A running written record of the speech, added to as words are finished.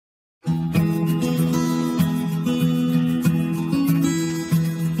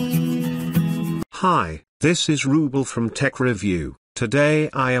Hi, this is Rubel from Tech Review. Today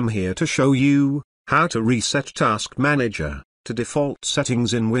I am here to show you how to reset Task Manager to default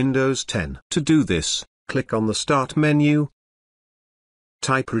settings in Windows 10. To do this, click on the Start menu.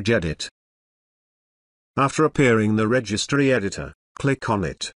 Type Regedit. After appearing the registry editor, click on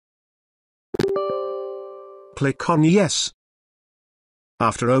it. Click on Yes.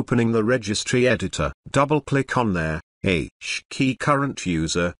 After opening the registry editor, double-click on there, H key Current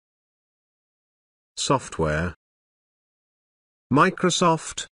User, Software,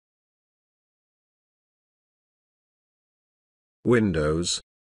 Microsoft, Windows,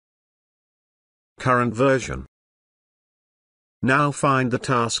 Current version. Now find the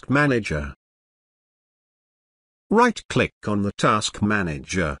Task Manager. Right-click on the Task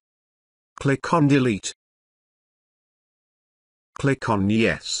Manager. Click on Delete. Click on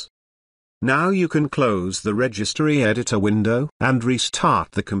Yes. Now you can close the registry editor window and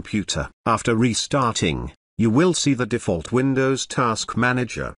restart the computer. After restarting, you will see the default Windows Task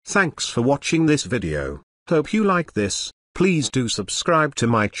Manager. Thanks for watching this video. Hope you like this. Please do subscribe to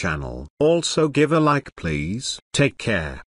my channel. Also give a like please. Take care.